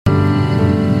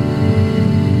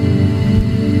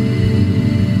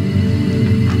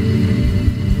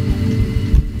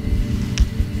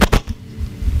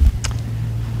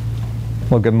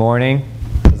Well, good morning.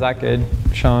 Is that good,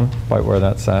 Sean? About where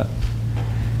that's at?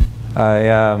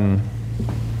 I'm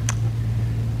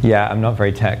not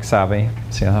very tech savvy,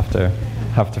 so you'll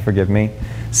have to forgive me.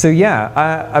 So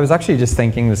I was actually just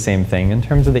thinking the same thing in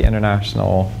terms of the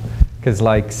international, because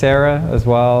like Sarah as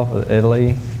well,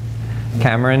 Italy,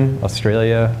 Cameron,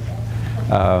 Australia.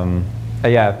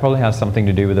 It probably has something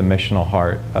to do with the missional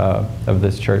heart of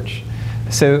this church.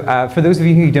 So for those of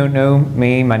you who don't know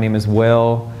me, my name is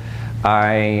Will.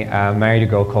 I married a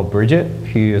girl called Bridget,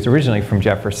 who is originally from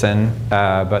Jefferson,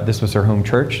 but this was her home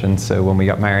church, and so when we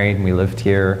got married and we lived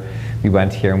here, we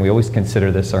went here, and we always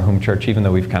consider this our home church, even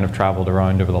though we've kind of traveled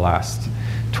around over the last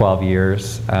 12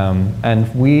 years.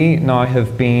 And we now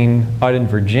have been out in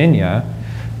Virginia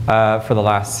for the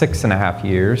last 6.5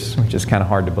 years, which is kind of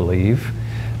hard to believe.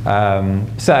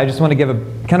 So I just want to give a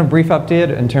kind of brief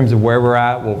update in terms of where we're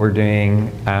at, what we're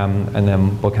doing, and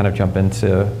then we'll kind of jump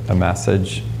into a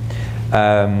message.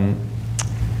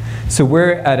 So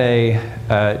we're at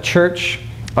a church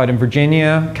out in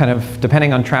Virginia, kind of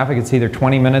depending on traffic, it's either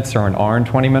 20 minutes or an hour and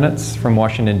 20 minutes from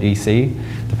Washington, D.C.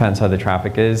 Depends how the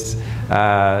traffic is.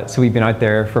 So we've been out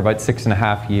there for about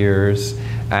 6.5 years.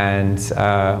 And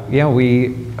we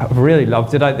really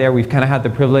loved it out there. We've kind of had the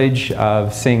privilege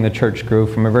of seeing the church grow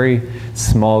from a very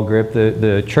small group.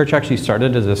 The church actually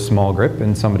started as a small group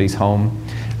in somebody's home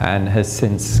and has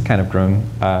since kind of grown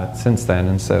since then.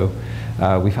 And so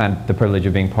we've had the privilege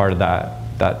of being part of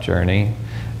that journey.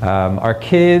 Our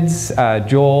kids,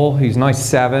 Joel, who's now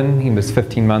 7, he was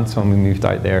 15 months when we moved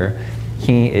out there.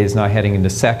 He is now heading into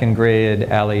 2nd grade.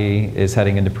 Ellie is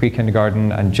heading into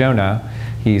pre-kindergarten. And Jonah,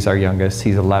 he's our youngest.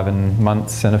 He's 11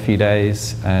 months and a few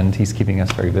days, and he's keeping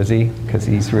us very busy because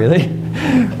he's really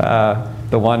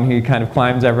the one who kind of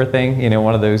climbs everything,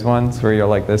 one of those ones where you're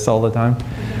like this all the time.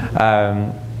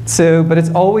 But it's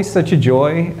always such a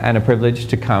joy and a privilege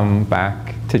to come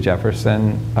back to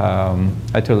Jefferson.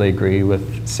 I totally agree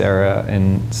with Sarah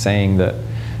in saying that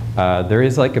there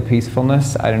is like a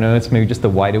peacefulness. I don't know, it's maybe just the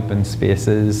wide open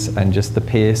spaces and just the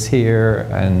pace here,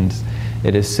 and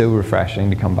it is so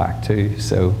refreshing to come back to.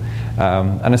 So,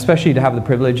 and especially to have the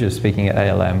privilege of speaking at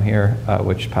ALM here,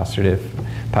 which Pastor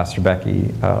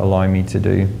Becky allowed me to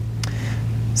do.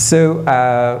 So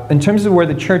in terms of where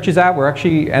the church is at, we're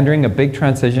actually entering a big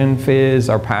transition phase.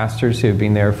 Our pastors who have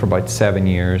been there for about 7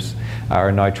 years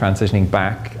are now transitioning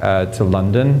back to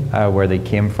London, where they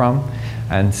came from.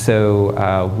 And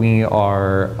so we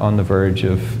are on the verge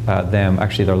of them.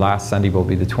 Actually, their last Sunday will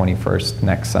be the 21st,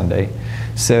 next Sunday.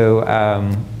 So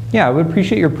I would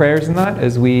appreciate your prayers in that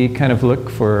as we kind of look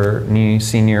for new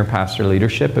senior pastor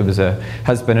leadership. It was a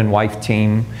husband and wife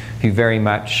team who very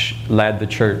much led the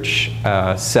church,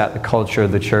 set the culture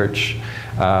of the church,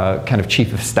 kind of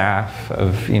chief of staff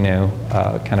of,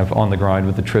 kind of on the ground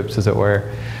with the troops, as it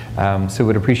were. So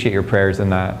would appreciate your prayers in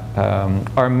that.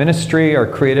 Our ministry, our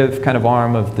creative kind of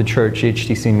arm of the church,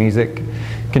 HTC Music,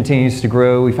 continues to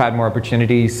grow. We've had more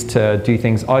opportunities to do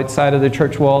things outside of the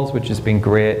church walls, which has been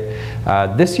great.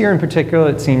 This year in particular,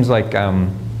 it seems like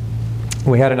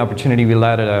we had an opportunity. We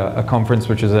led at a conference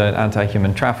which is an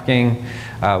anti-human trafficking,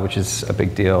 which is a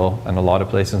big deal in a lot of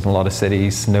places, in a lot of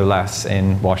cities, no less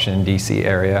in Washington, D.C.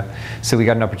 area. So we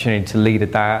got an opportunity to lead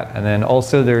at that. And then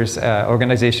also there's an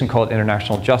organization called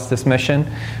International Justice Mission,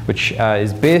 which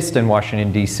is based in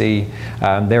Washington, D.C.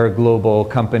 They're a global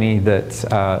company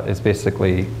that is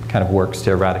basically kind of works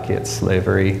to eradicate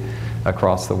slavery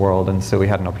across the world. And so we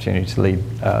had an opportunity to lead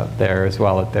there as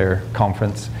well at their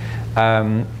conference.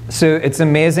 So it's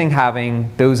amazing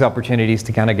having those opportunities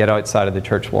to kind of get outside of the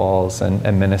church walls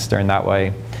and minister in that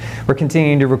way. We're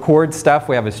continuing to record stuff.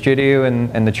 We have a studio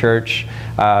in the church.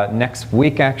 Next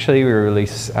week, actually, we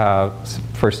release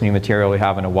first new material we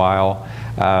have in a while.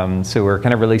 So we're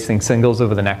kind of releasing singles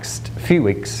over the next few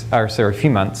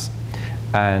months,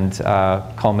 and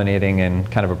culminating in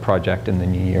kind of a project in the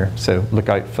new year. So look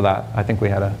out for that. I think we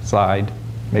had a slide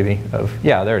maybe of,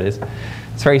 there it is.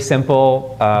 It's very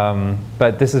simple,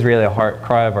 but this is really a heart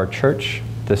cry of our church.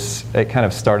 It kind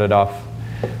of started off,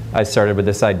 I started with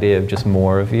this idea of just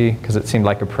more of you, because it seemed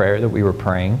like a prayer that we were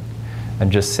praying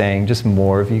and just saying, just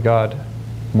more of you, God.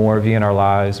 More of you in our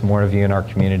lives, more of you in our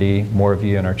community, more of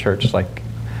you in our church. Like,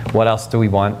 what else do we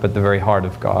want but the very heart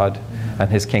of God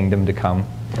and His kingdom to come?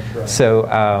 Right. So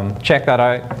check that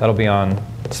out. That'll be on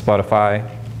Spotify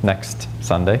next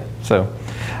Sunday. So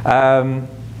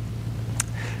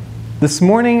this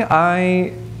morning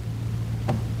I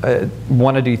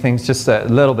want to do things just a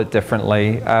little bit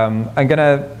differently. I'm going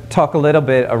to talk a little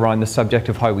bit around the subject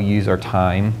of how we use our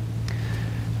time.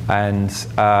 And,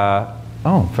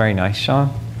 very nice, Sean.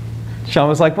 Sean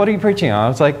was like, what are you preaching on? I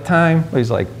was like, time. He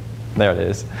was like, There it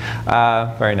is.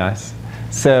 Very nice.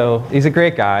 So he's a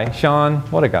great guy. Sean,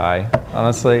 what a guy.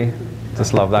 Honestly,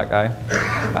 just love that guy.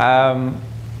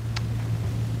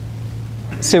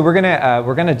 So we're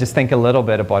gonna just think a little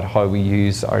bit about how we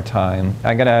use our time.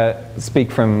 I'm gonna speak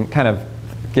from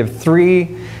give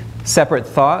 3 separate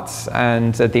thoughts,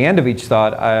 and at the end of each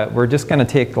thought, we're just gonna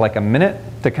take like a minute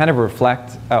to kind of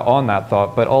reflect on that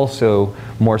thought, but also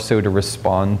more so to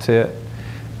respond to it.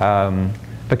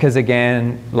 Because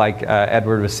again, like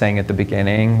Edward was saying at the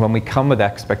beginning, when we come with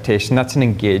expectation, that's an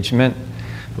engagement.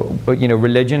 But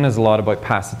religion is a lot about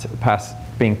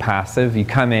being passive. You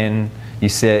come in, you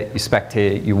sit, you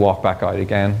spectate, you walk back out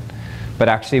again. But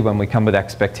actually, when we come with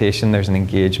expectation, there's an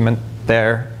engagement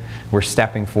there. We're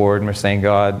stepping forward and we're saying,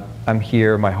 God, I'm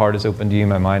here, my heart is open to you,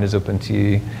 my mind is open to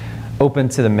you, open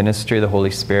to the ministry of the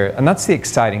Holy Spirit. And that's the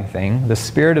exciting thing. The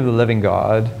Spirit of the living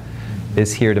God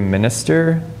is here to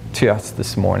minister to us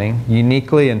this morning,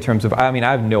 uniquely in terms of, I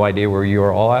have no idea where you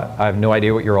are all at. I have no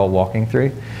idea what you're all walking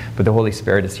through, but the Holy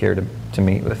Spirit is here to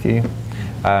meet with you.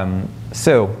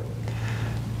 So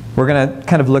we're going to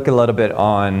kind of look a little bit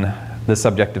on the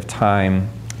subject of time.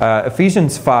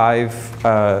 Ephesians 5,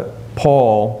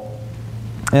 Paul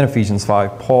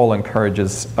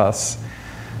encourages us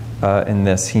in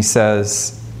this. He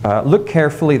says, look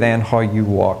carefully then how you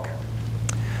walk,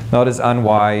 not as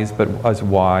unwise, but as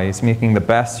wise, making the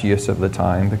best use of the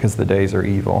time, because the days are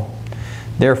evil.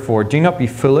 Therefore, do not be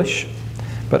foolish,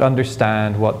 but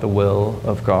understand what the will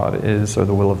of God is, or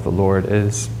the will of the Lord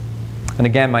is. And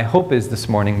again, my hope is this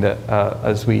morning that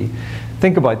as we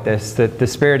think about this, that the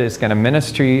Spirit is going to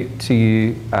minister to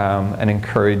you and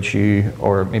encourage you,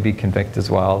 or maybe convict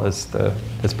as well, as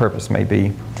His purpose may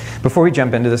be. Before we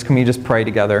jump into this, can we just pray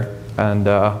together, and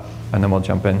then we'll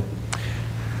jump in.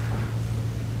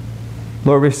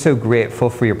 Lord, we're so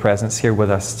grateful for your presence here with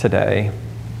us today.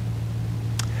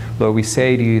 Lord, we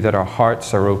say to you that our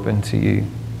hearts are open to you.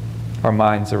 Our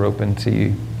minds are open to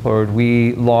you. Lord,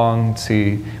 we long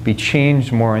to be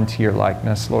changed more into your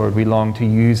likeness. Lord, we long to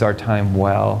use our time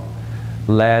well,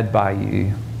 led by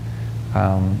you,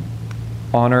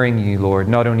 honoring you, Lord,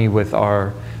 not only with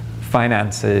our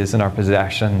finances and our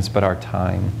possessions, but our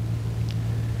time.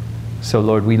 So,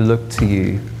 Lord, we look to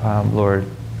you. Lord,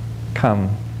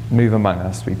 come. Move among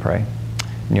us, we pray.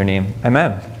 In your name,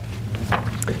 amen.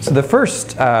 So the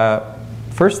first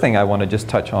thing I want to just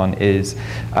touch on is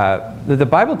the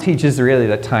Bible teaches really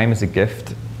that time is a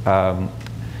gift.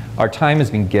 Our time has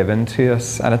been given to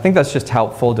us, and I think that's just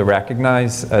helpful to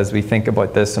recognize as we think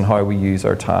about this and how we use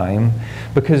our time.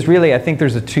 Because really, I think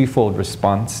there's a twofold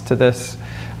response to this.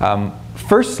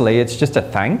 Firstly, it's just a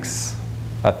thanks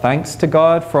to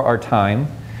God for our time.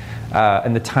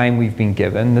 And the time we've been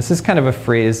given. This is kind of a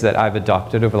phrase that I've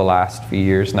adopted over the last few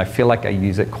years, and I feel like I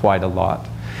use it quite a lot.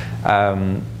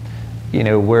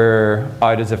 We're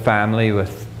out as a family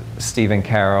with Steve and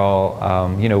Carol.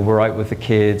 We're out with the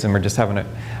kids, and we're just having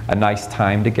a nice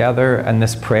time together. And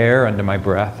this prayer under my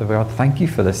breath of, God, thank you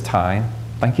for this time.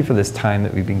 Thank you for this time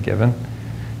that we've been given.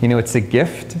 It's a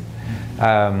gift.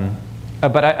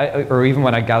 Or even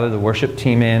when I gather the worship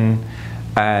team in,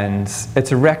 and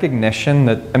it's a recognition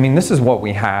that, this is what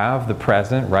we have, the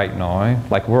present, right now.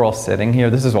 Like, we're all sitting here.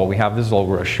 This is all we have. This is all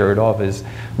we're assured of, is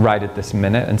right at this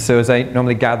minute. And so as I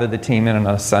normally gather the team in on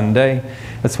a Sunday,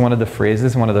 that's one of the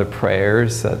phrases, one of the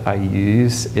prayers that I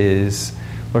use is,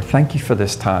 Lord, thank you for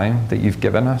this time that you've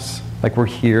given us. Like, we're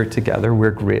here together.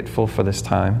 We're grateful for this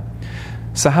time.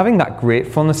 So having that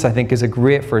gratefulness, I think, is a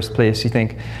great first place. You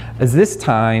think, as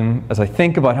I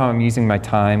think about how I'm using my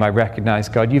time, I recognize,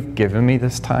 God, you've given me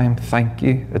this time. Thank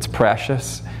you. It's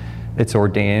precious. It's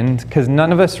ordained. Because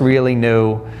none of us really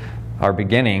know our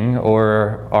beginning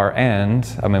or our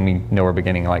end. We know our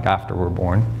beginning like after we're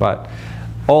born. But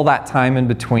all that time in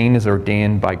between is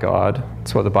ordained by God.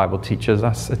 It's what the Bible teaches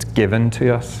us. It's given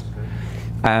to us.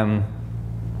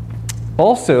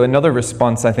 Also, another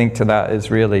response, I think, to that is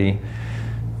really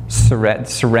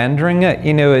surrendering it.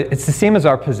 It's the same as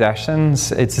our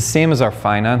possessions. It's the same as our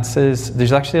finances.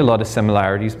 There's actually a lot of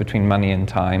similarities between money and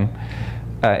time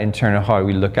in terms of how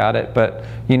we look at it. But,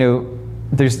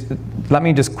 let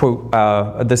me just quote, we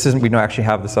don't actually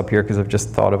have this up here because I've just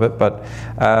thought of it, but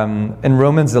in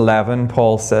Romans 11,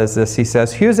 Paul says this. He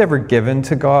says, who has ever given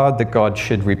to God that God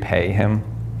should repay him?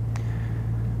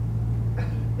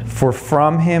 For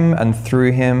from him and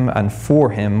through him and for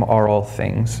him are all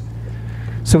things.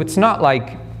 So it's not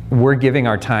like we're giving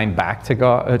our time back to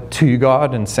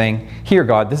God and saying, here,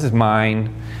 God, this is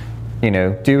mine,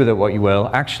 do with it what you will.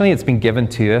 Actually, it's been given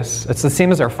to us. It's the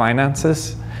same as our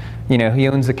finances. He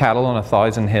owns the cattle on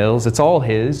 1,000 hills. It's all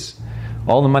his.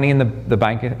 all the money in the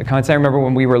bank accounts. I remember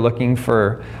when we were looking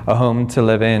for a home to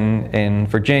live in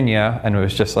Virginia, and it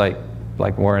was just like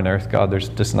where on earth, God, there's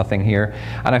just nothing here.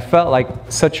 And I felt like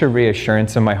such a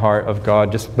reassurance in my heart of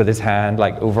God just with his hand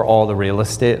like over all the real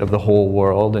estate of the whole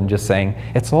world, and just saying,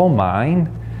 it's all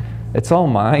mine. It's all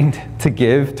mine to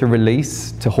give, to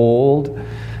release, to hold.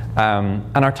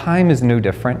 And our time is no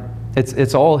different.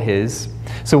 It's all his.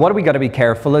 So what we got to be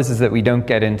careful is that we don't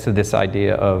get into this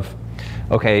idea of,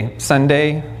 okay,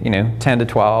 Sunday, 10 to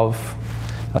 12,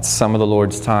 that's some of the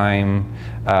Lord's time.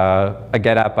 I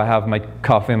get up, I have my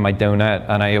coffee and my donut,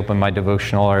 and I open my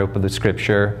devotional or I open the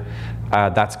scripture.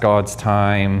 That's God's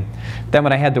time. Then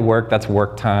when I head to work, that's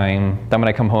work time. Then when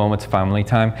I come home, it's family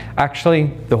time. Actually,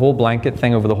 the whole blanket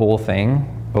thing over the whole thing,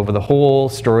 over the whole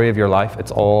story of your life,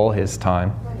 it's all his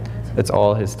time. It's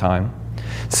all his time.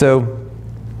 So,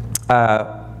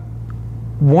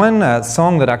 one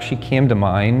song that actually came to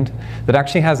mind that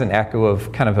actually has an echo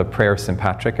of kind of a prayer of St.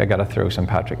 Patrick. I got to throw St.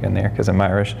 Patrick in there because I'm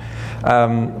Irish.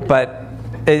 But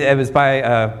it was by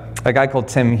a guy called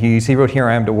Tim Hughes. He wrote Here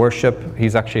I Am to Worship.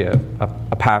 He's actually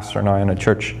a pastor now in a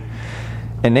church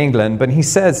in England. But he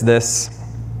says this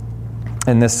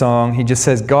in this song. He just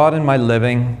says, God in my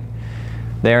living,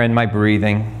 there in my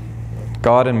breathing,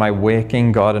 God in my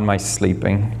waking, God in my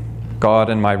sleeping, God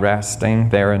in my resting,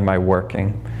 there in my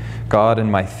working, God in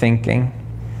my thinking,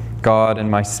 God in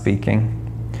my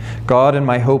speaking, God in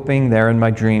my hoping, there in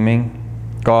my dreaming,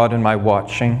 God in my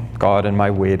watching, God in my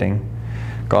waiting,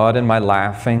 God in my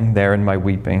laughing, there in my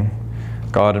weeping,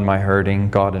 God in my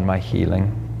hurting, God in my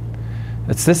healing.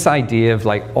 It's this idea of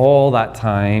like all that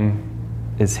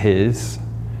time is his.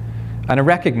 And a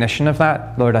recognition of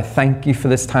that, Lord, I thank you for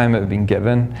this time that I've been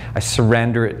given. I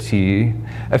surrender it to you.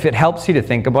 If it helps you to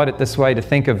think about it this way, to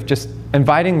think of just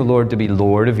inviting the Lord to be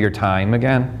Lord of your time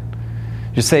again.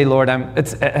 Just say, Lord,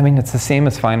 it's the same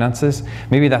as finances.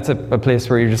 Maybe that's a place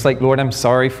where you're just like, Lord, I'm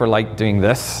sorry for like doing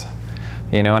this,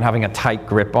 and having a tight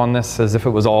grip on this as if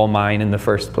it was all mine in the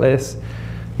first place.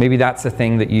 Maybe that's the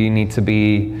thing that you need to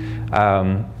be,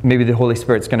 maybe the Holy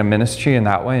Spirit's going to minister you in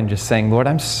that way and just saying, Lord,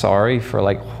 I'm sorry for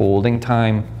like holding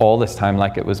time, all this time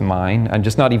like it was mine, and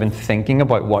just not even thinking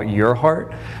about what your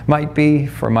heart might be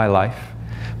for my life.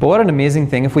 But what an amazing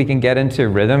thing if we can get into a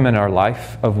rhythm in our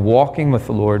life of walking with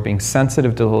the Lord, being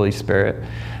sensitive to the Holy Spirit,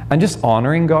 and just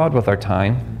honoring God with our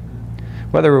time.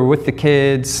 Whether we're with the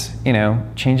kids,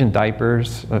 changing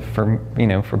diapers for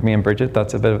me and Bridget,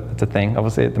 it's a thing,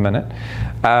 obviously, at the minute.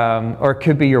 Or it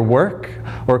could be your work,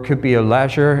 or it could be your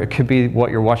leisure, it could be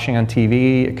what you're watching on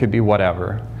TV, it could be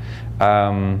whatever.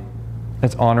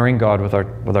 It's honoring God with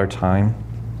our time.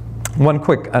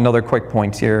 Another quick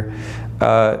point here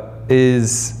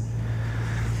is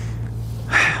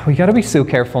we got to be so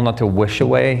careful not to wish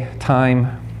away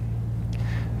time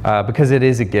because it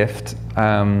is a gift.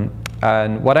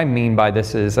 And what I mean by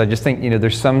this is I just think,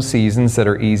 there's some seasons that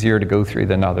are easier to go through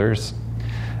than others.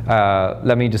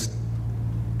 Let me just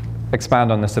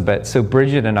expand on this a bit. So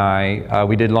Bridget and I,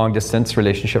 we did long distance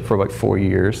relationship for about 4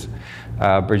 years.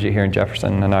 Bridget here in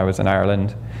Jefferson and I was in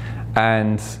Ireland.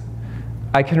 And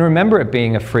I can remember it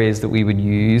being a phrase that we would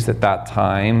use at that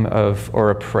time or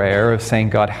a prayer of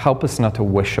saying, God, help us not to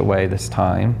wish away this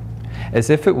time. As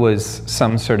if it was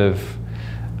some sort of,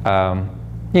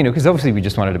 because obviously we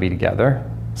just wanted to be together.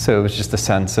 So it was just a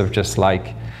sense of just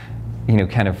like,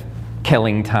 kind of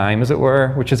killing time, as it were,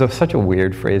 which is such a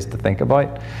weird phrase to think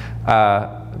about,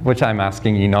 which I'm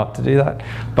asking you not to do that.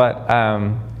 But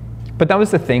that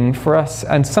was the thing for us.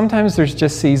 And sometimes there's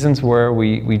just seasons where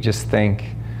we just think,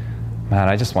 man,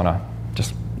 I just want to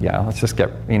let's just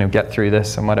get through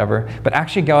this and whatever. But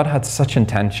actually God had such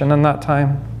intention in that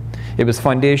time. It was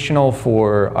foundational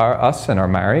for us and our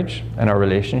marriage and our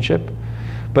relationship.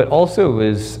 But also it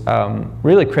was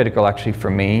really critical actually for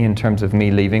me in terms of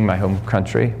me leaving my home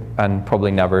country and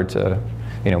probably never to,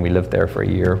 we lived there for a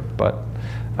year, but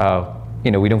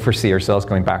we don't foresee ourselves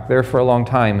going back there for a long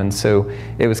time. And so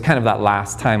it was kind of that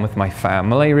last time with my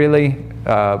family really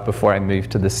before I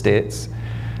moved to the States.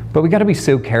 But we got to be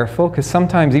so careful because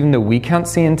sometimes even though we can't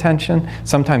see intention,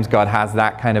 sometimes God has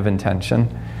that kind of intention.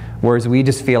 Whereas we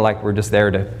just feel like we're just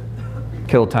there to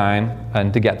kill time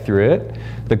and to get through it,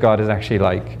 that God is actually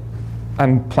like,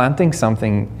 I'm planting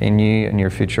something in you and your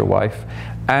future wife,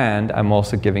 and I'm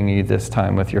also giving you this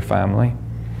time with your family.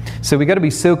 So we got to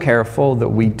be so careful that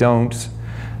we don't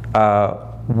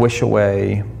wish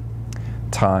away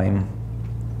time.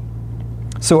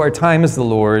 So our time is the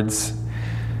Lord's.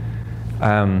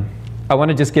 I want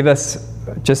to just give us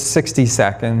just 60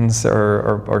 seconds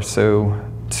or so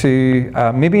to,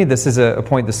 maybe this is a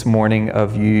point this morning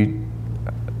of you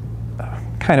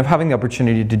kind of having the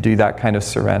opportunity to do that kind of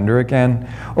surrender again,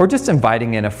 or just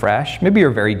inviting in afresh. Maybe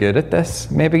you're very good at this.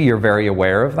 Maybe you're very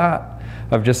aware of that,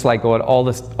 of just like, God, all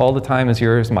the time is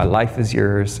yours, my life is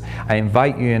yours. I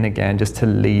invite you in again just to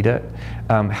lead it.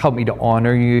 Help me to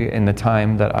honor you in the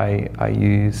time that I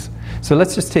use. So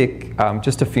let's just take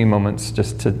just a few moments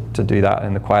just to do that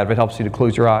in the quiet. If it helps you to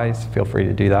close your eyes, feel free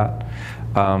to do that.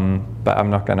 But I'm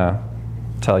not going to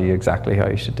tell you exactly how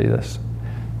you should do this.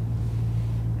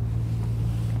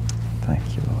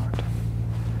 Thank you, Lord.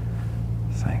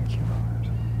 Thank you, Lord.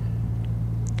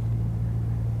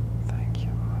 Thank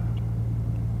you, Lord.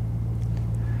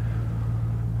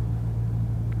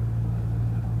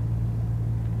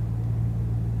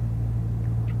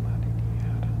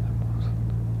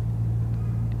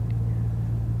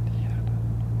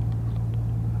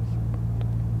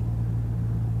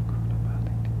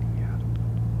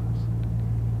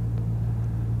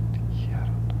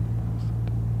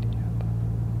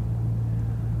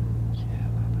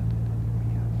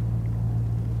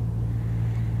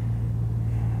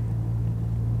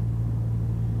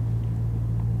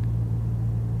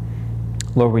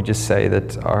 Lord, we just say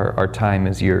that our time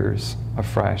is yours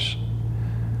afresh.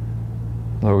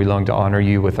 Lord, we long to honor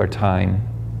you with our time.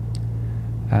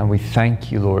 And we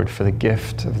thank you, Lord, for the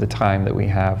gift of the time that we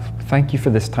have. Thank you for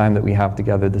this time that we have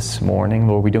together this morning.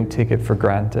 Lord, we don't take it for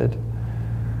granted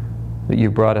that you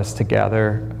brought us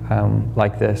together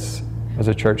like this as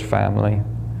a church family.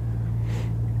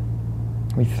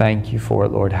 We thank you for it,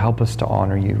 Lord. Help us to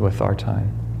honor you with our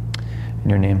time. In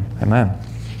your name, amen.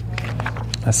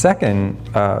 A second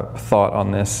thought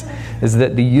on this is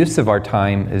that the use of our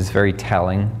time is very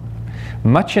telling,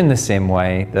 much in the same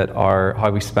way that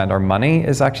how we spend our money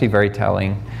is actually very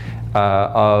telling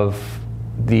of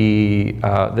the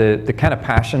kind of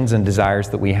passions and desires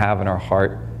that we have in our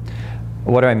heart.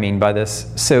 What do I mean by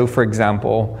this? So, for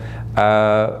example,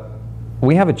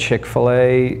 we have a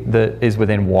Chick-fil-A that is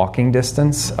within walking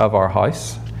distance of our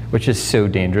house, which is so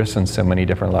dangerous on so many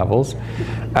different levels.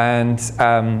 And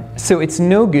so it's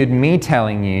no good me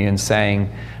telling you and saying,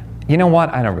 you know what,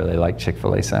 I don't really like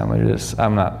Chick-fil-A sandwiches.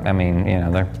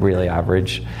 They're really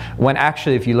average. When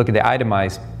actually, if you look at the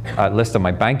itemized list of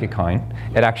my bank account,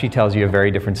 it actually tells you a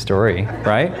very different story,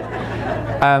 right?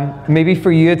 Maybe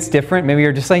for you it's different. Maybe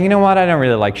you're just saying, you know what, I don't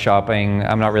really like shopping.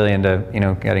 I'm not really into,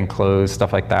 getting clothes,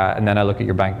 stuff like that. And then I look at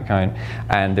your bank account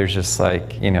and there's just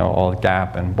like, all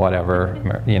Gap and whatever,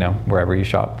 wherever you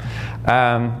shop.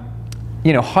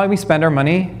 How we spend our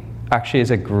money actually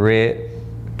is a great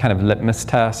kind of litmus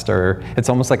test, or it's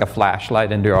almost like a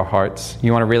flashlight into our hearts.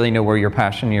 You want to really know where your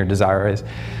passion, your desire is.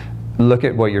 Look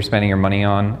at what you're spending your money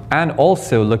on, and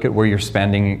also look at where you're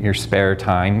spending your spare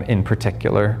time in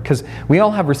particular, because we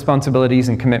all have responsibilities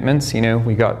and commitments.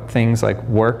 We got things like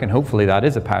work, and hopefully that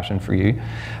is a passion for you,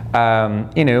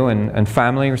 and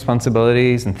family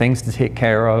responsibilities and things to take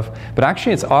care of. But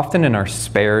actually it's often in our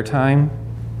spare time,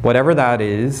 whatever that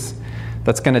is,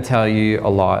 that's going to tell you a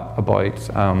lot about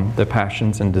the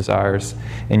passions and desires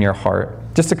in your heart.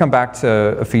 Just to come back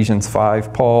to Ephesians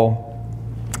 5, Paul,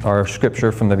 our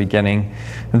scripture from the beginning,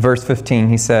 in verse 15,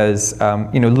 he says,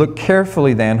 look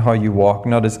carefully then how you walk,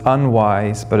 not as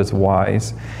unwise, but as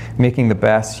wise, making the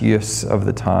best use of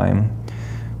the time,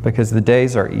 because the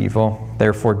days are evil.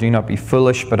 Therefore, do not be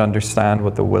foolish, but understand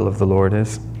what the will of the Lord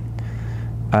is.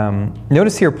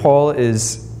 Notice here, Paul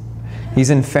he's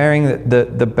inferring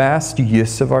that the best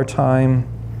use of our time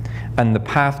and the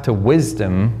path to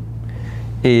wisdom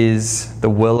is the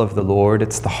will of the Lord.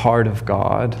 It's the heart of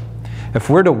God. If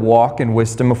we're to walk in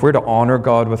wisdom, if we're to honor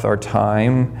God with our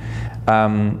time,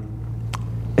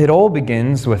 it all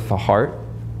begins with the heart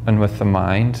and with the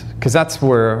mind, because that's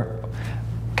where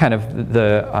kind of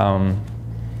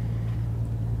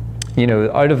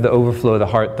out of the overflow of the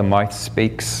heart, the mouth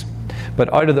speaks.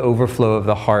 But out of the overflow of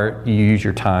the heart, you use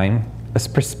your time,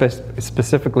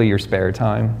 specifically your spare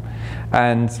time.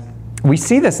 And we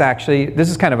see this actually, this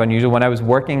is kind of unusual. When I was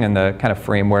working in the kind of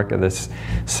framework of this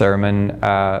sermon,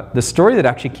 the story that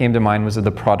actually came to mind was of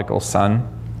the prodigal son.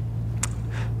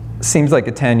 Seems like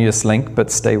a tenuous link, but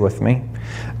stay with me.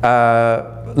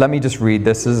 Let me just read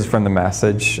this. This is from the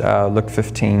Message, Luke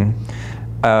 15.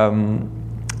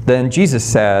 Then Jesus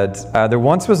said, there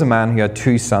once was a man who had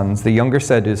 2 sons. The younger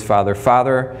said to his father,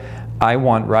 Father, I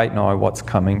want right now what's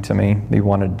coming to me. He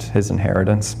wanted his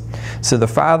inheritance. So the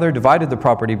father divided the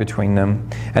property between them,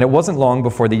 and it wasn't long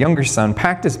before the younger son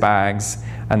packed his bags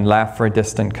and left for a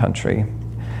distant country.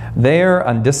 There,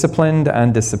 undisciplined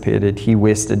and dissipated, he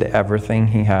wasted everything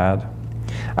he had.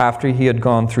 After he had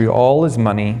gone through all his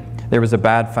money, there was a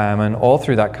bad famine all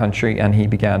through that country, and he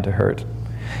began to hurt.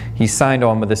 He signed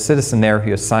on with a citizen there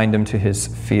who assigned him to his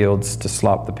fields to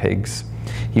slop the pigs.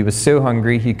 He was so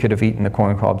hungry he could have eaten the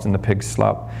corn cobs and the pig's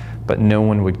slop, but no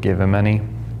one would give him any.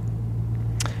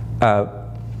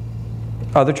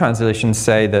 Other translations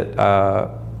say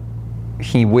that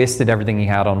he wasted everything he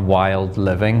had on wild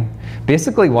living.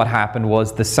 Basically what happened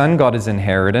was the son got his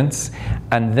inheritance,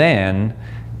 and then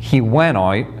he went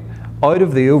out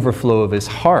of the overflow of his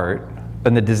heart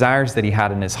and the desires that he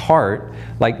had in his heart.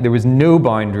 Like, there was no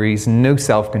boundaries, no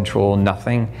self-control,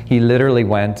 nothing. He literally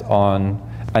went on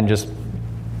and just,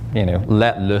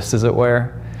 let loose, as it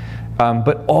were.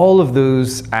 But all of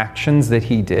those actions that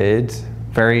he did,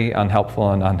 very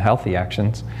unhelpful and unhealthy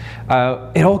actions,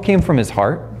 it all came from his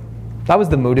heart. That was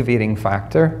the motivating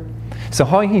factor. So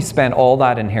how he spent all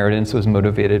that inheritance was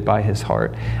motivated by his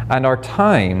heart. And our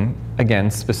time, again,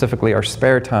 specifically our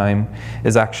spare time,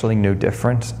 is actually no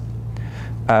different.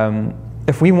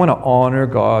 If we want to honor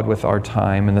God with our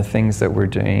time and the things that we're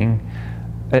doing,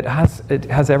 it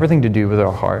has everything to do with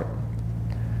our heart.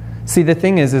 See, the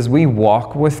thing is, as we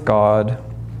walk with God,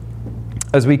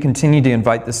 as we continue to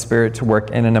invite the Spirit to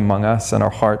work in and among us and our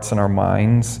hearts and our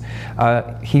minds,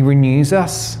 He renews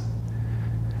us.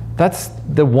 That's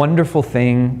the wonderful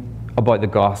thing about the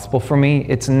gospel for me.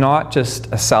 It's not just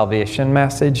a salvation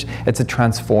message, it's a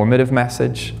transformative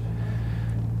message.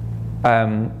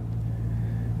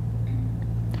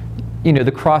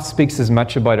 The cross speaks as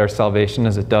much about our salvation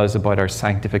as it does about our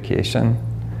sanctification.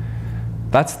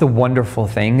 That's the wonderful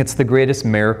thing. It's the greatest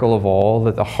miracle of all,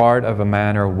 that the heart of a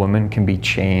man or a woman can be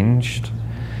changed.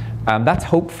 That's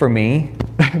hope for me,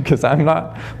 because I'm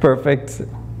not perfect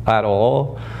at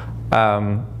all.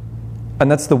 And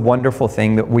that's the wonderful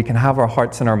thing, that we can have our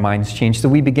hearts and our minds changed, so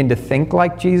we begin to think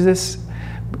like Jesus,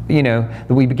 that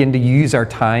we begin to use our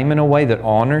time in a way that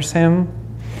honors Him.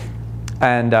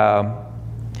 And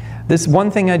this one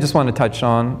thing I just want to touch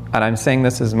on, and I'm saying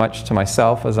this as much to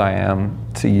myself as I am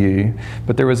to you,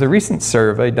 but there was a recent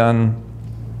survey done.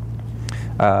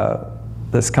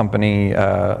 This company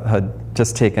had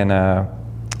just taken a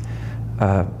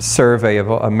survey of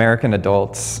American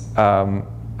adults,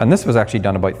 and this was actually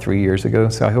done about 3 years ago,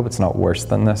 so I hope it's not worse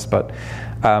than this, but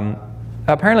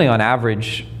apparently on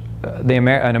average,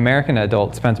 an American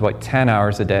adult spends about 10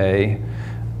 hours a day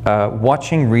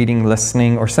watching, reading,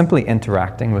 listening, or simply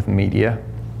interacting with media.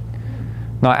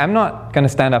 Now, I'm not going to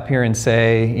stand up here and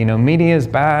say, media is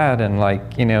bad and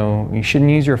you shouldn't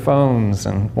use your phones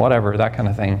and whatever, that kind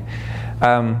of thing.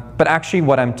 But actually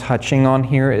what I'm touching on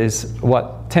here is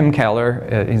what Tim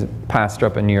Keller, he's a pastor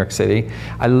up in New York City.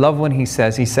 I love when he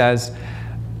says,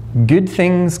 good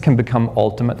things can become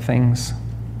ultimate things.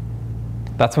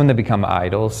 That's when they become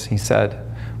idols, he said.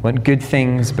 When good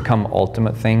things become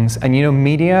ultimate things. And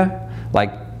media,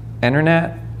 like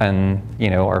internet and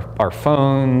our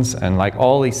phones and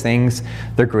all these things,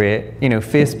 they're great.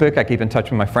 Facebook, I keep in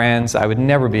touch with my friends. I would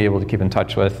never be able to keep in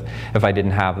touch with if I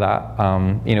didn't have that.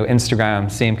 Instagram,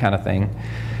 same kind of thing.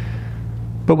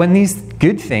 But when these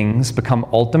good things become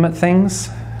ultimate things,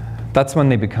 that's when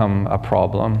they become a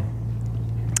problem.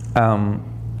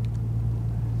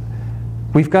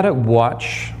 We've got to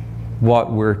watch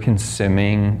what we're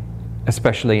consuming,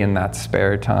 especially in that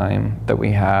spare time that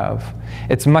we have.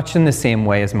 It's much in the same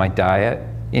way as my diet.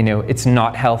 It's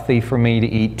not healthy for me to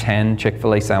eat 10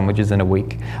 Chick-fil-A sandwiches in a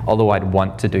week, although I'd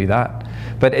want to do that.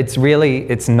 But it's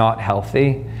not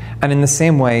healthy. And in the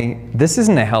same way, this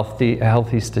isn't a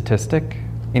healthy statistic,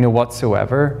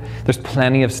 whatsoever. There's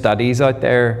plenty of studies out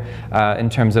there in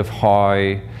terms of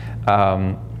how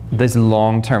there's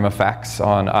long-term effects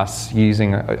on us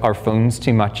using our phones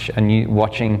too much and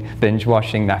binge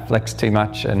watching Netflix too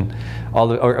much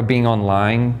or being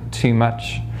online too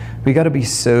much. We got to be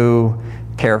so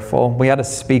careful. We had a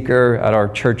speaker at our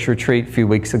church retreat a few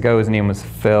weeks ago. His name was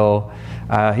Phil.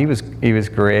 He was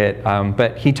great,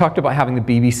 but he talked about having the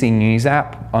BBC News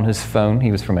app on his phone.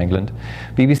 He was from England.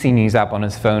 BBC News app on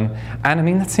his phone,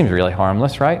 and that seems really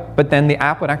harmless, right? But then the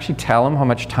app would actually tell him how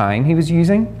much time he was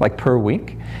using, per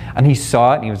week, and he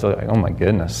saw it, and he was like, "Oh my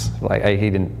goodness!" He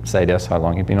didn't say this how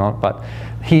long he'd been on it, but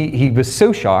he was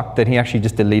so shocked that he actually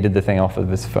just deleted the thing off of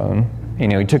his phone.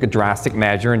 He took a drastic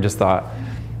measure and just thought,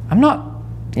 "I'm not."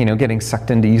 Getting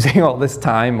sucked into using all this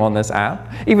time on this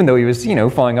app, even though he was,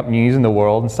 following up news in the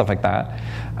world and stuff like that.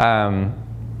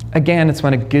 Again, it's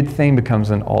when a good thing becomes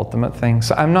an ultimate thing.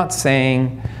 So I'm not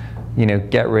saying,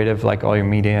 get rid of all your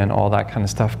media and all that kind of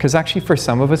stuff. Because actually for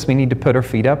some of us, we need to put our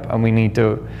feet up and we need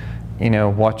to,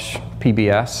 watch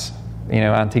PBS,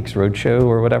 Antiques Roadshow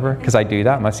or whatever. Because I do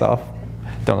that myself.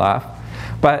 Don't laugh.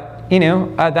 But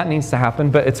that needs to happen,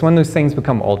 but it's when those things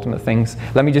become ultimate things.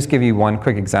 Let me just give you one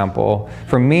quick example.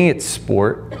 For me, it's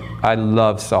sport. I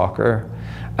love soccer.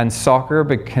 And soccer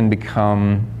can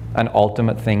become an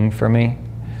ultimate thing for me.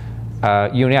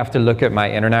 You only have to look at my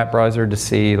internet browser to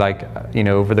see, like,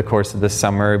 over the course of the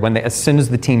summer, as soon as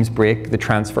the teams break, the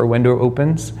transfer window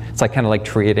opens. It's like kind of like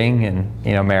trading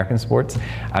in American sports.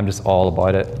 I'm just all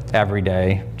about it every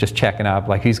day, just checking up,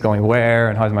 like who's going where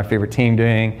and how's my favorite team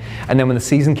doing. And then when the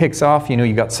season kicks off,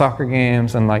 you got soccer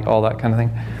games and like all that kind of thing.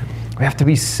 We have to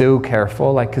be so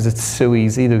careful, like, because it's so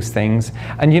easy, those things.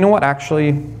 And you know what,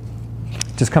 actually,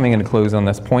 just coming into close on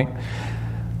this point,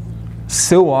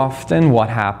 so often what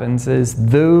happens is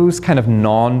those kind of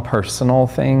non-personal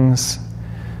things,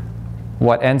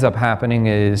 what ends up happening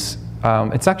is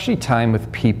it's actually time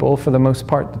with people for the most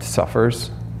part that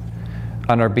suffers,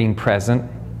 and are being present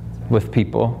with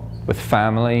people, with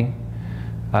family,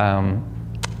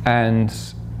 and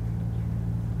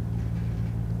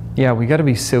yeah, we got to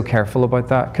be so careful about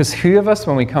that, because who of us,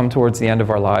 when we come towards the end of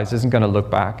our lives, isn't going to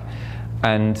look back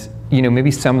and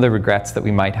maybe some of the regrets that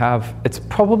we might have, it's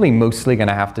probably mostly going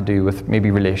to have to do with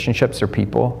maybe relationships or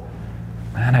people.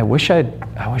 Man, I wish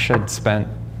I'd spent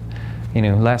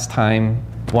less time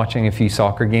watching a few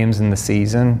soccer games in the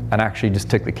season and actually just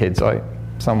took the kids out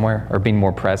somewhere or been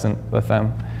more present with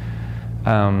them.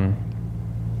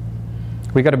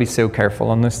 We got to be so careful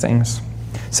on those things.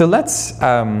 So let's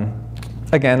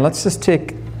just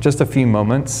take just a few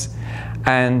moments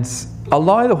and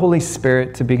allow the Holy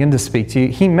Spirit to begin to speak to you.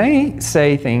 He may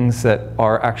say things that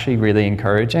are actually really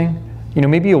encouraging.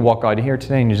 Maybe you'll walk out of here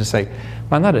today and you just say,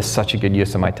 man, that is such a good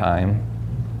use of my time.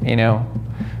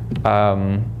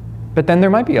 But then there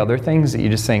might be other things that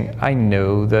you're just saying, I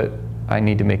know that I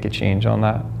need to make a change on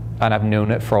that. And I've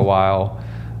known it for a while.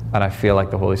 And I feel like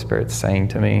the Holy Spirit's saying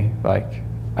to me, like,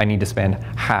 I need to spend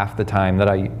half the time that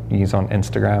I use on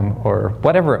Instagram or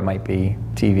whatever it might be,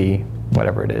 TV,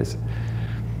 whatever it is.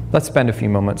 Let's spend a few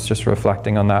moments just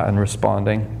reflecting on that and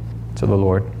responding to the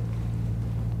Lord.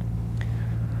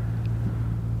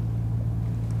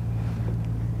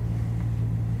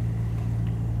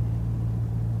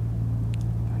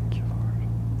 Thank you, Lord.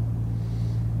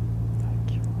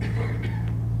 Thank you.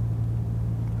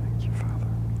 Thank you, Father.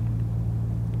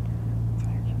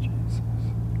 Thank you, Jesus.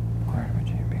 Lord, would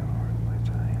you be Lord of my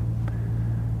time?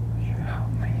 Would you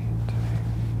help me today?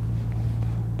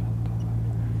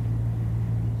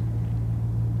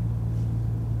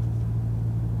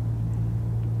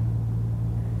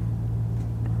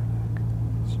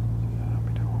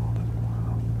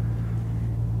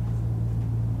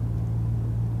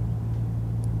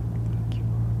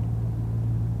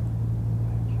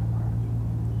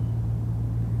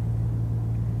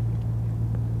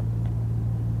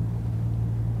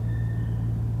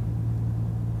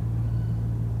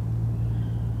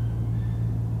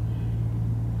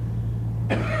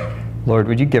 Lord,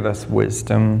 would you give us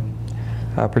wisdom,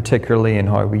 particularly in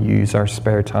how we use our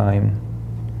spare time?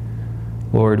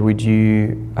 Lord, would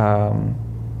you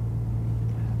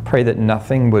pray that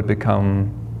nothing would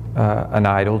become an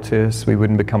idol to us. We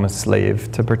wouldn't become a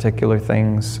slave to particular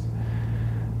things.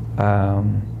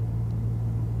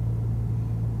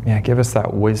 Give us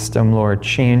that wisdom, Lord.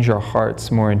 Change our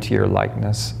hearts more into your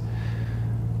likeness.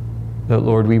 That,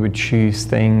 Lord, we would choose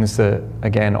things that,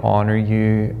 again, honor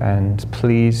you and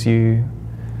please you.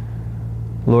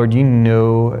 Lord, you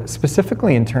know,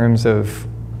 specifically in terms of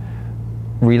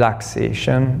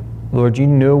relaxation, Lord, you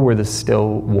know where the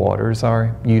still waters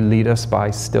are. You lead us by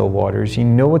still waters. You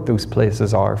know what those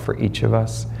places are for each of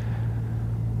us.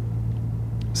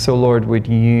 So, Lord, would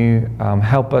you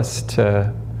help us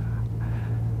to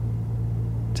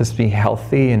just be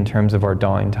healthy in terms of our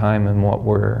downtime and what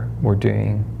we're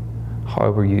doing,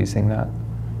 how we're using that.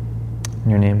 In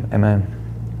your name, amen.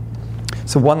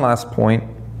 So one last point.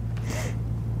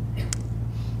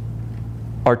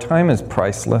 Our time is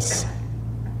priceless.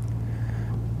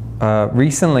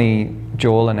 Recently,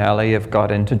 Joel and Ellie have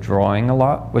got into drawing a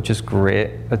lot, which is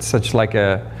great. It's such like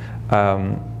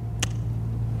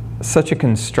such a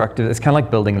constructive, it's kind of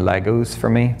like building Legos for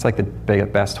me. It's like the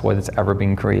best toy that's ever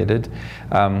been created.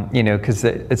 Because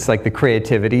it's like the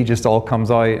creativity just all comes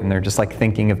out and they're just like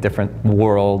thinking of different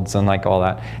worlds and like all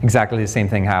that. Exactly the same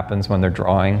thing happens when they're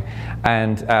drawing.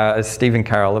 And as Steve and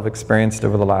Carol have experienced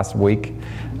over the last week,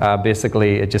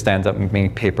 basically it just ends up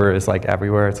being paper is like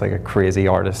everywhere. It's like a crazy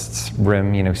artist's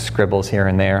room, scribbles here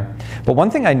and there. But one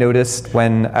thing I noticed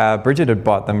when Bridget had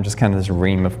bought them, just kind of this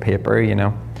ream of paper,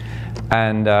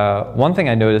 And one thing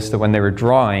I noticed that when they were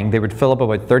drawing, they would fill up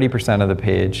about 30% of the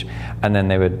page and then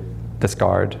they would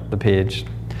discard the page.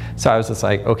 So I was just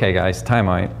like, okay guys, time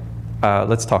out.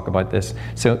 let's talk about this.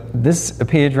 So this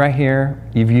page right here,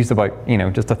 you've used about,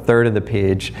 just a third of the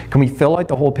page. Can we fill out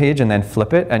the whole page and then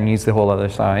flip it and use the whole other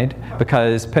side?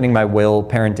 Because putting my Will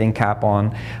parenting cap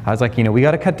on, I was like, we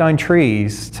got to cut down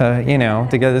trees to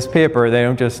get this paper. They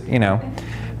don't just,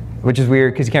 which is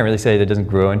weird because you can't really say that it doesn't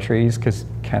grow on trees because it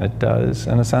kind of does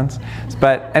in a sense.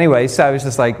 But anyway, so I was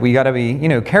just like, we got to be,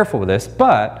 careful with this.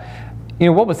 But,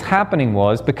 what was happening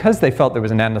was because they felt there was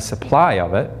an endless supply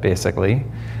of it, basically,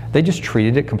 they just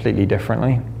treated it completely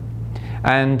differently.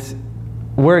 And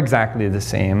we're exactly the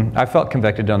same. I felt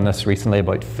convicted on this recently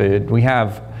about food. We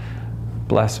have,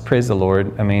 praise the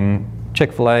Lord,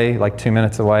 Chick-fil-A, like 2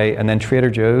 minutes away, and then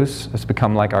Trader Joe's has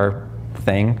become like our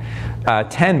thing,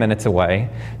 10 minutes away.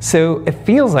 So it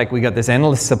feels like we got this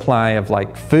endless supply of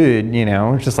like food,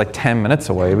 it's just like 10 minutes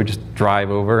away. We just drive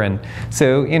over. And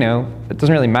so, it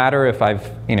doesn't really matter if I've,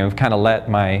 kind of let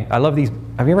I love these,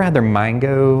 have you ever had their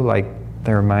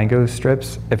mango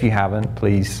strips? If you haven't,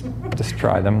 please just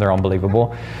try them. They're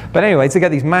unbelievable. But anyways, they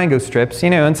got these mango strips,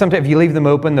 and sometimes if you leave them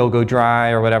open, they'll go dry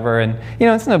or whatever. And,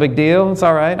 it's no big deal. It's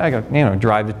all right. I go,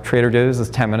 drive to Trader Joe's. It's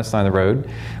 10 minutes down the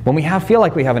road. When we feel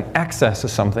like we have an excess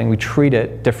of something, we treat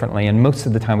it differently. And most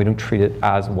of the time, we don't treat it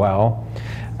as well.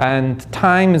 And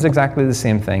time is exactly the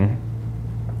same thing.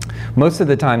 Most of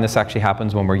the time, this actually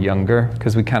happens when we're younger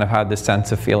because we kind of had this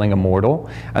sense of feeling immortal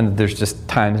and there's just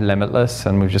time's limitless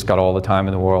and we've just got all the time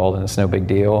in the world and it's no big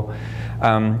deal.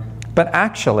 But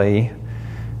actually,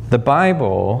 the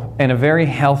Bible, in a very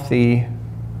healthy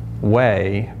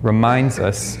way, reminds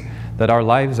us that our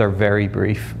lives are very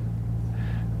brief.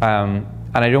 And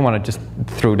I don't want to just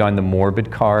throw down the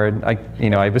morbid card.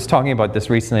 I was talking about this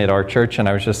recently at our church and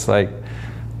I was just like,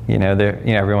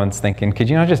 everyone's thinking, could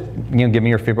you not just, give me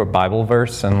your favorite Bible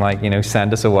verse and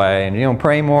send us away and,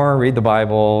 pray more, read the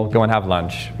Bible, go and have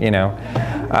lunch,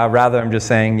 rather I'm just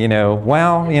saying,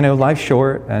 life's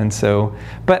short. And so,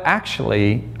 but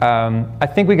actually, I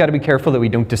think we got to be careful that we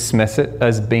don't dismiss it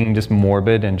as being just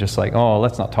morbid and just like, oh,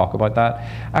 let's not talk about that.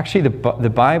 Actually, the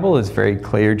Bible is very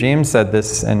clear. James said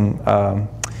this in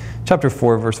chapter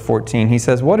 4, verse 14. He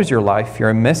says, what is your life?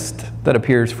 You're a mist that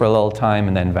appears for a little time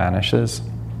and then vanishes.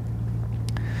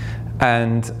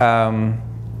 And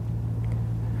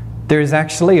there's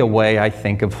actually a way, I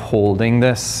think, of holding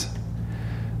this,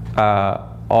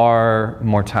 our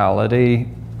mortality,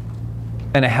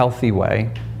 in a healthy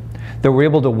way. That we're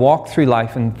able to walk through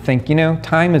life and think,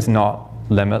 time is not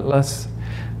limitless.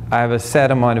 I have a set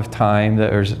amount of time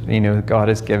that God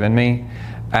has given me.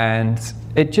 And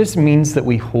it just means that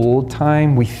we hold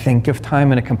time, we think of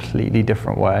time in a completely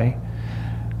different way.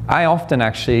 I often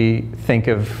actually think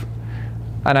of,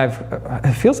 and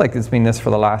it feels like it's been this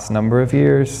for the last number of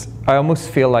years. I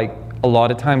almost feel like a lot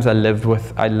of times I live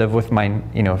with my,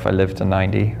 if I live to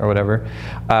 90 or whatever,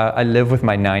 I live with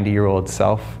my 90-year-old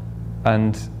self.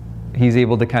 And he's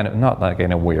able to kind of, not like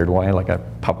in a weird way, like a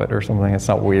puppet or something, it's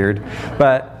not weird,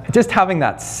 but just having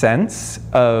that sense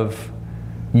of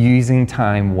using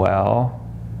time well,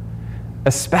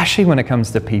 especially when it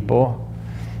comes to people.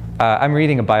 I'm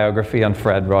reading a biography on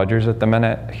Fred Rogers at the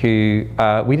minute, who,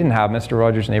 we didn't have Mr.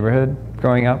 Rogers' Neighborhood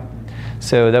growing up.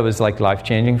 So that was like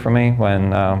life-changing for me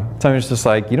when someone was just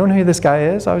like, you don't know who this guy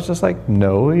is? I was just like,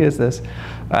 no, he is this.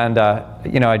 And,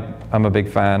 I'm a big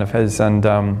fan of his. And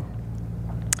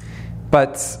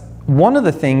but one of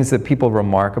the things that people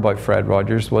remark about Fred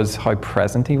Rogers was how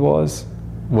present he was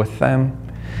with them.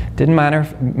 Didn't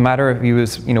matter if he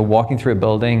was, walking through a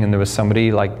building and there was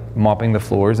somebody like mopping the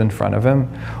floors in front of him,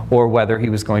 or whether he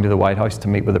was going to the White House to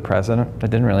meet with the president. It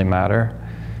didn't really matter.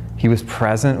 He was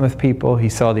present with people. He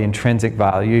saw the intrinsic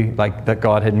value, like that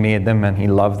God had made them, and he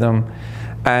loved them.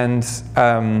 And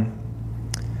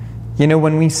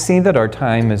when we see that our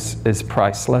time is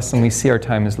priceless and we see our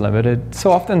time is limited,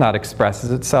 so often that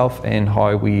expresses itself in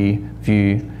how we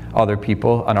view other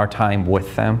people and our time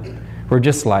with them. We're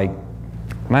just like,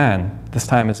 man, this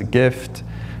time is a gift.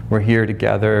 We're here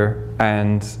together.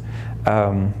 And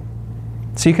so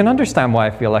you can understand why I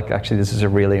feel like actually this is a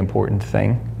really important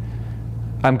thing.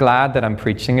 I'm glad that I'm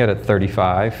preaching it at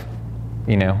 35,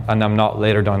 and I'm not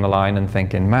later down the line and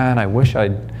thinking, man, I wish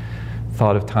I'd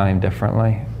thought of time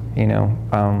differently.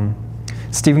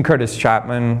 Stephen Curtis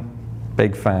Chapman,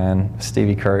 big fan.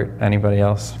 Stevie Kurt, anybody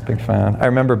else? Big fan. I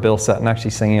remember Bill Sutton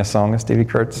actually singing a song of Stevie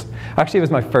Kurt's. Actually, it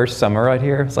was my first summer out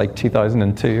here. It was like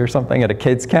 2002 or something at a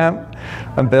kids camp.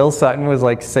 And Bill Sutton was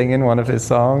like singing one of his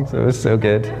songs. It was so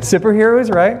good.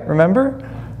 Superheroes, right? Remember?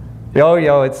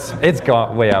 It's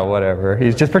gone. Well, yeah, whatever.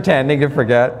 He's just pretending to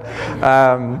forget.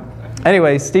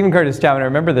 Anyway, Stephen Curtis Chapman, I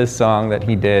remember this song that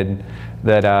he did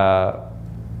that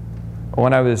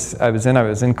when I was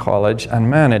in college, and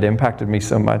man, it impacted me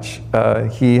so much.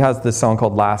 He has this song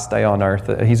called "Last Day on Earth."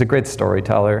 He's a great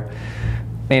storyteller,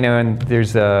 and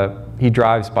he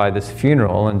drives by this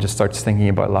funeral and just starts thinking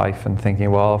about life and thinking,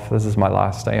 well, if this is my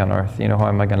last day on earth, how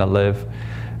am I going to live?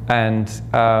 And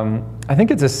I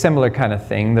think it's a similar kind of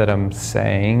thing that I'm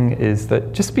saying, is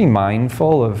that just be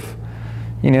mindful of,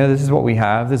 this is what we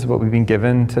have, this is what we've been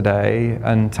given today,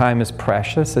 and time is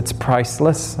precious, it's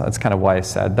priceless. That's kind of why I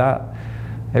said that.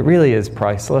 It really is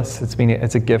priceless.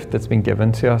 It's a gift that's been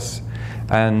given to us.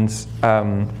 And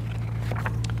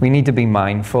we need to be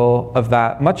mindful of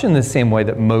that, much in the same way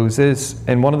that Moses,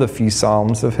 in one of the few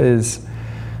Psalms of his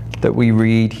that we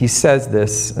read, he says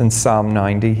this in Psalm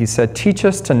 90. He said, "Teach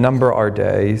us to number our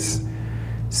days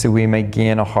so we may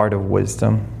gain a heart of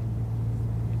wisdom."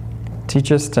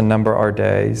 Teach us to number our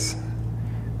days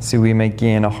so we may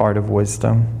gain a heart of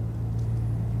wisdom.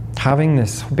 Having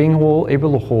this, being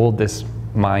able to hold this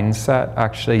mindset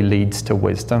actually leads to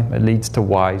wisdom. It leads to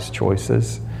wise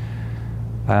choices.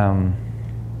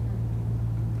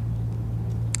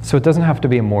 So it doesn't have to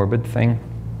be a morbid thing,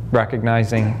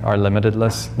 recognizing our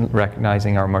limitedness,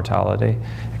 recognizing our mortality.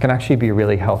 It can actually be a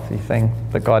really healthy thing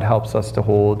that God helps us to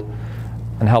hold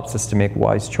and helps us to make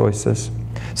wise choices.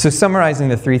 So summarizing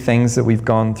the three things that we've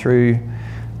gone through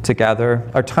together,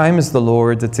 our time is the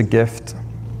Lord's, it's a gift.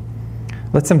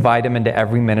 Let's invite Him into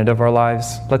every minute of our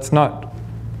lives. Let's not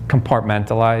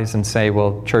compartmentalize and say,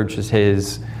 well, church is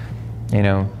His,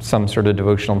 some sort of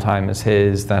devotional time is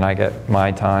His, then I get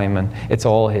my time, and it's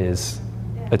all His.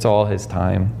 It's all His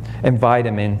time. Invite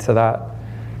Him into that.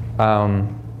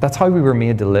 That's how we were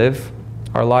made to live.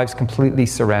 Our lives completely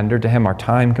surrendered to Him, our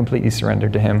time completely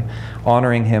surrendered to Him,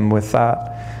 honoring Him with that.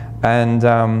 And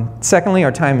secondly,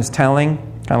 our time is telling,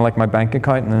 kind of like my bank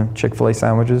account and the Chick-fil-A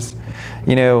sandwiches.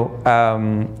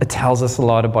 It tells us a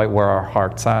lot about where our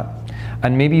heart's at.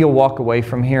 And maybe you'll walk away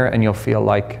from here and you'll feel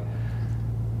like,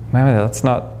 man, that's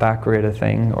not that great a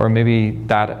thing, or maybe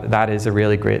that is a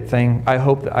really great thing.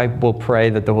 I will pray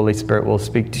that the Holy Spirit will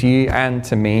speak to you and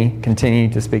to me, continue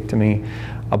to speak to me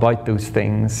about those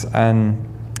things. And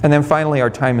then finally, our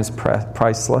time is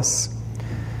priceless.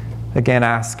 Again,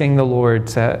 asking the Lord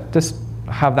to just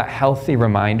have that healthy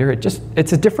reminder.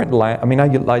 It's a different lens. I mean, I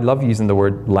love using the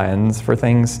word lens for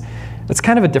things. It's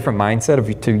kind of a different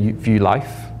mindset to view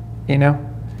life,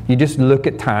 You just look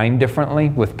at time differently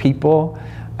with people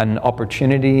and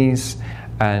opportunities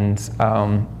and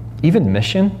even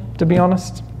mission, to be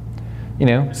honest.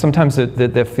 Sometimes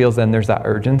it feels then there's that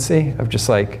urgency of just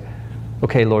like,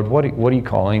 okay, Lord, what are you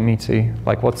calling me to?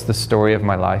 Like, what's the story of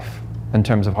my life in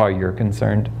terms of how you're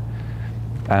concerned?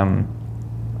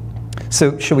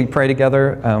 So should we pray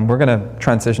together? We're going to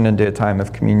transition into a time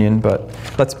of communion, but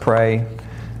let's pray,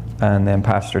 and then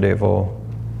Pastor Dave will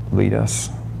lead us.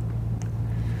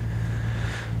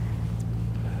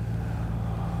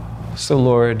 So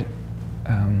Lord,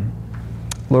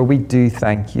 we do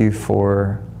thank you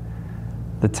for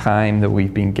the time that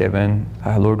we've been given.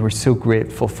 Lord, we're so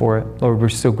grateful for it. Lord, we're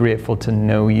so grateful to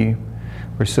know you.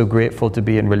 We're so grateful to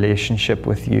be in relationship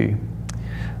with you.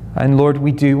 And Lord,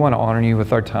 we do want to honor you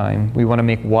with our time. We want to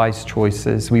make wise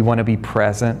choices. We want to be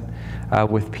present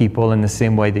with people in the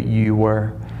same way that you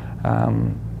were.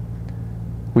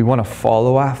 We want to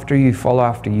follow after you, follow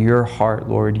after your heart,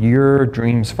 Lord, your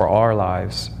dreams for our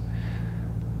lives.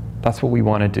 That's what we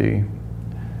want to do.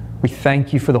 We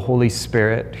thank you for the Holy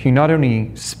Spirit, who not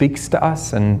only speaks to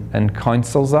us and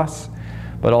counsels us,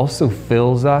 but also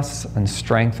fills us and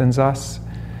strengthens us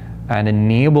and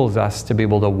enables us to be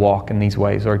able to walk in these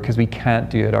ways, Lord, because we can't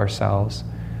do it ourselves.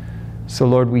 So,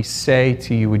 Lord, we say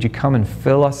to you, would you come and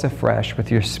fill us afresh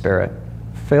with your Spirit?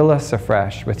 Fill us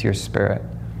afresh with your Spirit.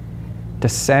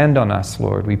 Descend on us,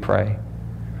 Lord, we pray.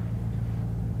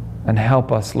 And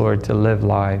help us, Lord, to live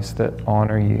lives that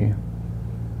honor you,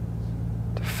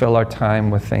 to fill our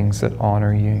time with things that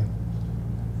honor you.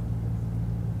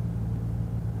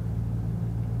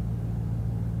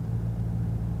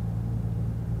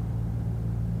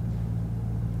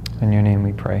 In your name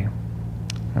we pray.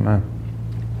 Amen.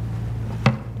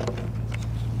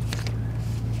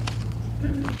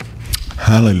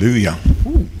 Hallelujah.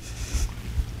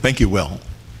 Thank you, Will.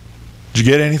 Did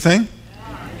you get anything?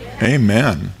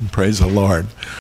 Amen. Praise the Lord.